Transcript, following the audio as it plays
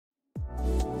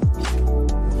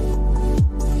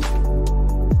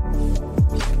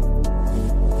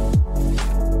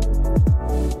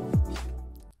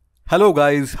Hello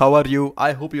guys, how are you?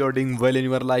 I hope you are doing well in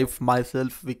your life.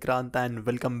 Myself Vikrant and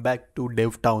welcome back to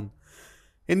DevTown.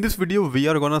 In this video we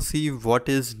are gonna see what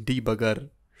is debugger.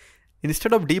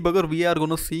 Instead of debugger we are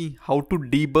gonna see how to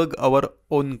debug our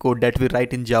own code that we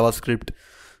write in JavaScript.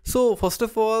 So first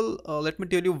of all, let me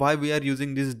tell you why we are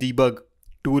using this debug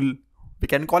tool. We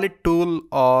can call it tool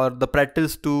or the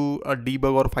practice to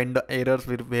debug or find the errors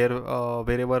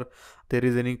wherever there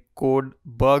is any code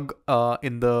bug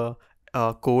in the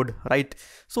code, right?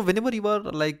 So whenever you are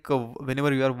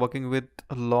whenever you are working with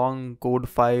long code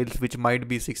files which might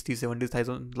be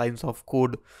 60-70,000 lines of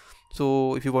code,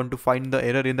 so if you want to find the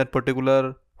error in that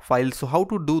particular file, so how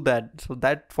to do that? So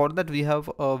that for that we have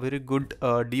a very good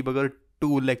debugger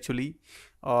tool actually,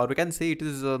 or we can say it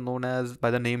is known as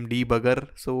by the name debugger.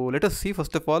 So let us see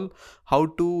first of all how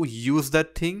to use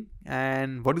that thing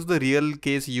and what is the real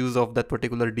case use of that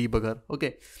particular debugger.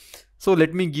 Okay, so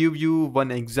let me give you one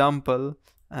example,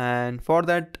 and for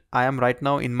that I am right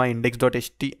now in my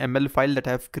index.html file that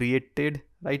I have created,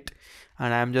 right?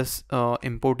 And I am just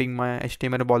importing my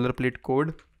HTML boilerplate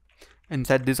code.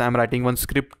 Inside this I am writing one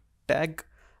script tag.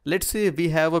 Let's say we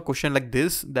have a question like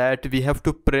this, that we have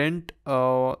to print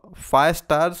 5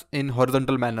 stars in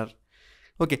horizontal manner.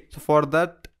 Okay, so for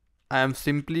that I am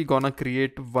simply gonna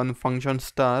create one function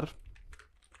star,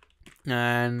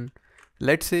 and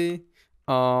let's say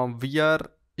we are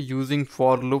using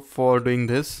for loop for doing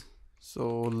this.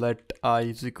 So let I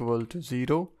is equal to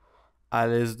 0, I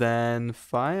less than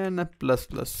 5 and a plus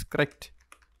plus, correct?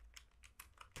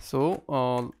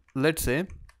 So let's say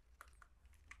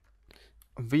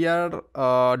we are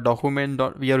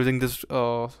we are using this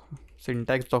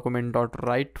syntax document dot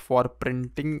write for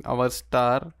printing our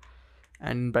star,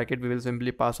 and in bracket we will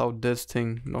simply pass out this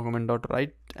thing document dot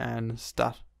write and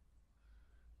star,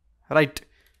 right?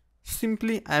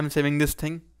 Simply I am saving this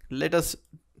thing. Let us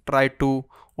try to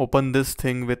open this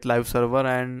thing with live server,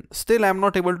 and still I am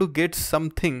not able to get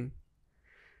something.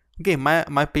 Okay,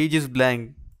 my page is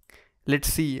blank. Let's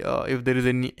see if there is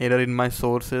any error in my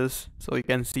sources. So you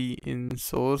can see in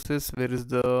sources where is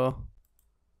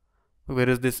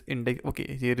this index.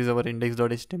 Okay, here is our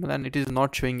index.html and it is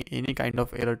not showing any kind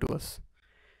of error to us.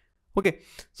 Okay,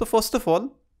 so first of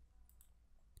all,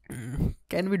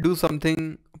 can we do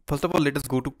something? First of all, let us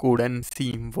go to code and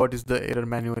see what is the error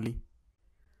manually.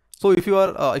 So if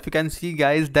you can see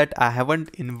guys that I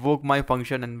haven't invoked my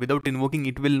function, and without invoking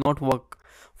it will not work.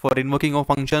 For invoking a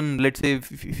function, let's say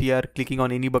if we are clicking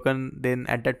on any button, then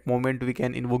at that moment we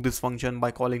can invoke this function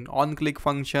by calling onClick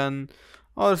function,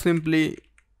 or simply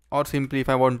if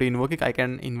I want to invoke it, I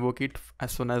can invoke it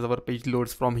as soon as our page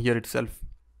loads from here itself.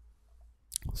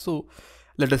 So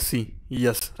let us see.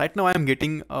 Yes, right now I am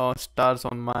getting stars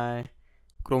on my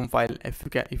Chrome file. If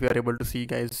you are able to see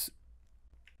guys,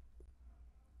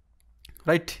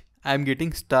 right, I am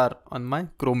getting star on my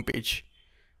Chrome page.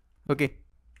 Okay,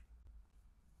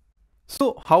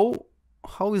 so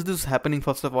how is this happening?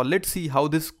 First of all, let's see how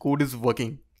this code is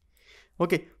working.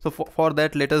 Okay, so for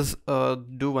that let us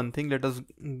do one thing. Let us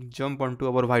jump onto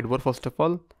our whiteboard. First of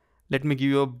all, let me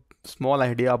give you a small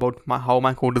idea about how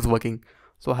my code is working.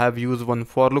 So I have used one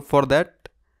for loop for that,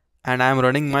 and I am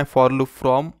running my for loop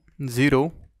from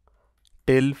 0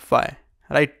 till 5,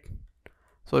 right?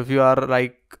 So if you are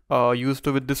like used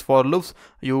to with this for loops,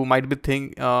 you might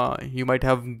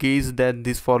have guessed that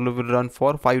this for loop will run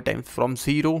for 5 times from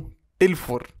 0 till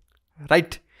 4,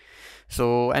 right?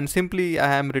 So, and simply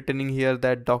I am returning here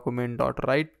that document dot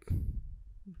write.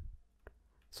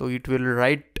 So it will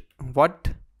write what?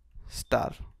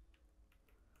 Star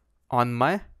on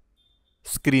my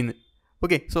screen.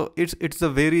 Okay, so it's a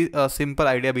very simple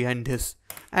idea behind this.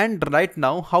 And right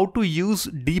now, how to use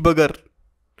debugger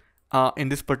in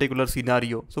this particular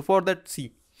scenario. So for that,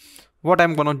 see, what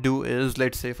I'm gonna do is,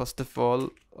 let's say first of all,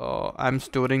 I'm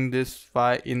storing this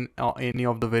file in any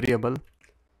of the variable.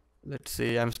 Let's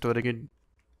say I'm storing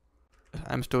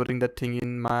that thing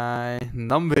in my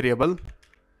num variable.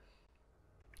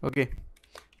 Okay,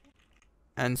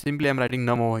 and simply I'm writing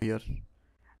num over here,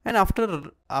 and after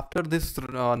this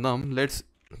num, let's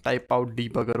type out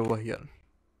debugger over here.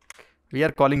 We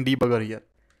are calling debugger here,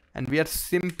 and we are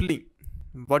simply,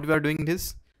 what we are doing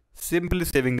is simply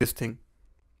saving this thing,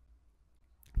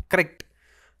 correct?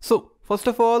 So first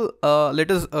of all, let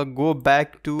us go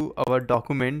back to our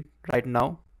document right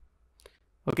now.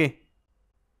 Okay,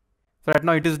 so right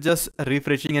now it is just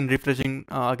refreshing and refreshing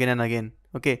again and again.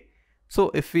 Okay,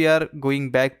 so if we are going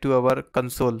back to our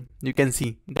console, you can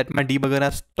see that my debugger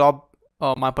has stopped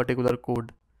my particular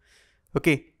code.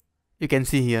 Okay, you can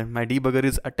see here my debugger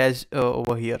is attached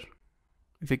over here.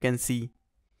 If you can see,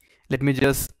 let me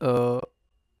just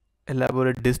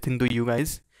elaborate this thing to you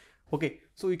guys. Okay,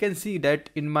 so you can see that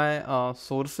in my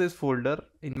sources folder,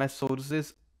 in my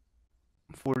sources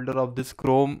folder of this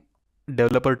Chrome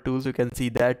developer tools, you can see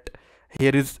that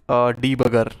here is a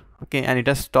debugger. Okay, and it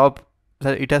has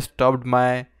stopped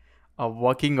my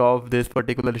working of this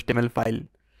particular HTML file.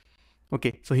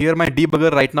 Okay, so here my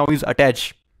debugger right now is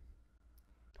attached.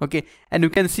 Okay, and you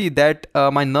can see that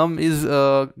my num is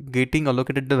getting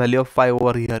allocated the value of 5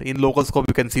 over here. In local scope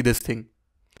you can see this thing,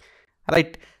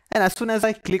 right? And as soon as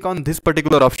I click on this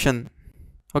particular option,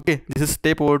 okay, this is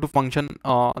step over to function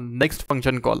next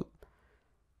function call.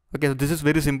 Okay, so this is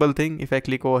very simple thing. If I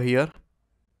click over here,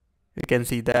 you can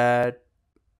see that.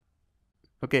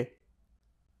 Okay,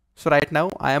 so right now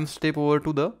I am step over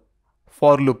to the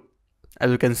for loop. As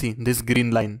you can see this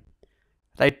green line,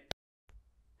 right?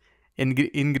 In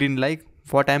green, like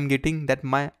what I am getting, that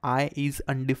my I is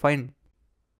undefined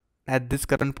at this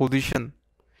current position.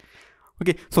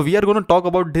 Okay, so we are going to talk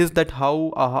about this, that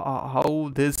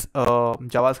how this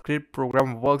JavaScript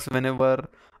program works whenever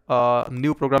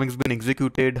new programming has been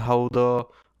executed, how the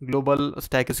global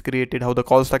stack is created, how the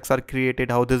call stacks are created,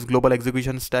 how this global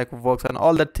execution stack works, and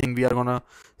all that thing we are gonna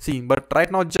see. But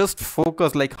right now just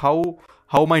focus like how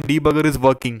my debugger is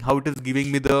working, how it is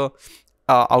giving me the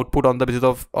output on the basis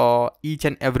of each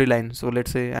and every line. So let's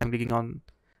say I'm clicking on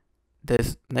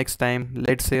this. Next time,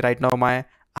 let's say right now my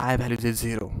I value is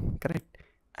 0, correct?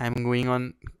 I'm going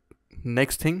on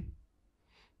next thing.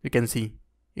 You can see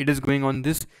it is going on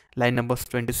this line number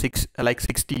 26, like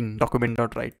 16, document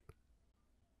dot write.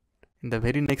 In the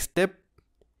very next step,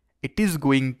 it is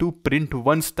going to print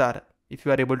 1 star. If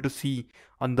you are able to see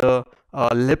on the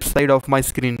left side of my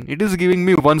screen, it is giving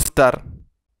me 1 star.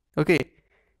 Okay,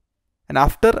 and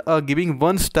after giving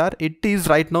 1 star, it is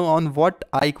right now on what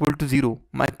I equal to 0.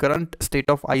 My current state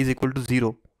of I is equal to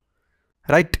 0,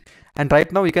 right? And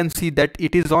right now you can see that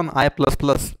it is on I++.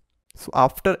 So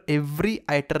after every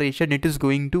iteration, it is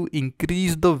going to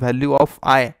increase the value of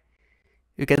I.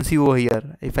 You can see over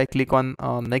here, if I click on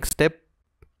next step,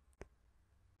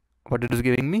 what it is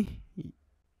giving me,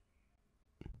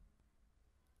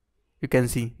 you can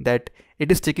see that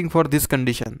it is checking for this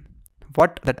condition,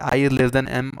 what, that I is less than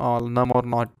m or num or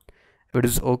not. If it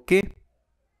is okay,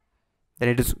 then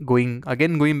it is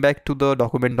going back to the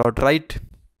document dot write.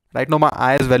 Right now my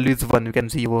i's value is 1, you can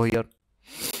see over here,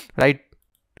 right?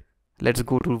 Let's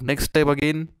go to next step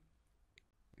again,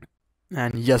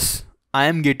 and yes, I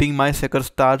am getting my second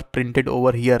star printed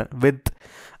over here with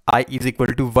I is equal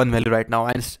to 1 value right now.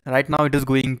 And right now it is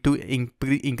going to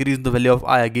increase the value of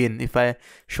I again. If I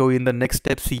show in the next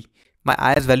step, see my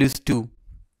i's value is 2,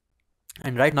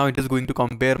 and right now it is going to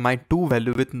compare my 2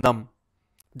 value with num.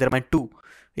 There my 2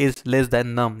 is less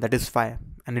than num, that is 5,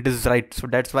 and it is right. So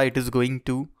that's why it is going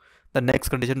to the next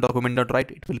condition, document dot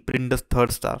write, it will print the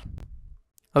third star.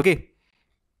 Okay,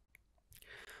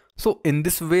 so in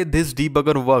this way this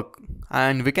debugger work,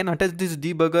 and we can attach this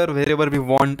debugger wherever we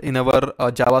want in our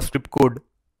JavaScript code,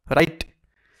 right?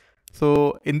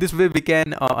 So in this way we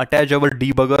can attach our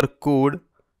debugger code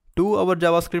to our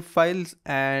JavaScript files,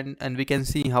 and we can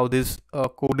see how this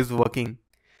code is working.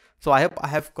 So I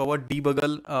have covered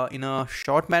debugger in a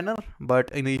short manner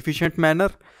but in an efficient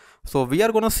manner. So we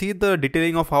are gonna see the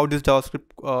detailing of how this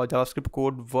JavaScript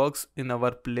code works in our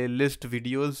playlist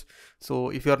videos. So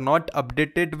if you are not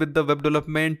updated with the web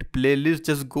development playlist,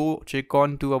 just go check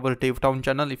on to our DevTown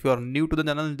channel. If you are new to the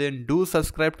channel, then do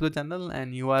subscribe to the channel,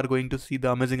 and you are going to see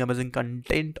the amazing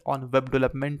content on web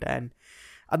development and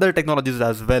other technologies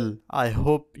as well. I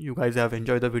hope you guys have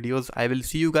enjoyed the videos. I will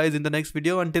see you guys in the next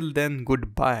video. Until then,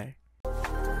 goodbye.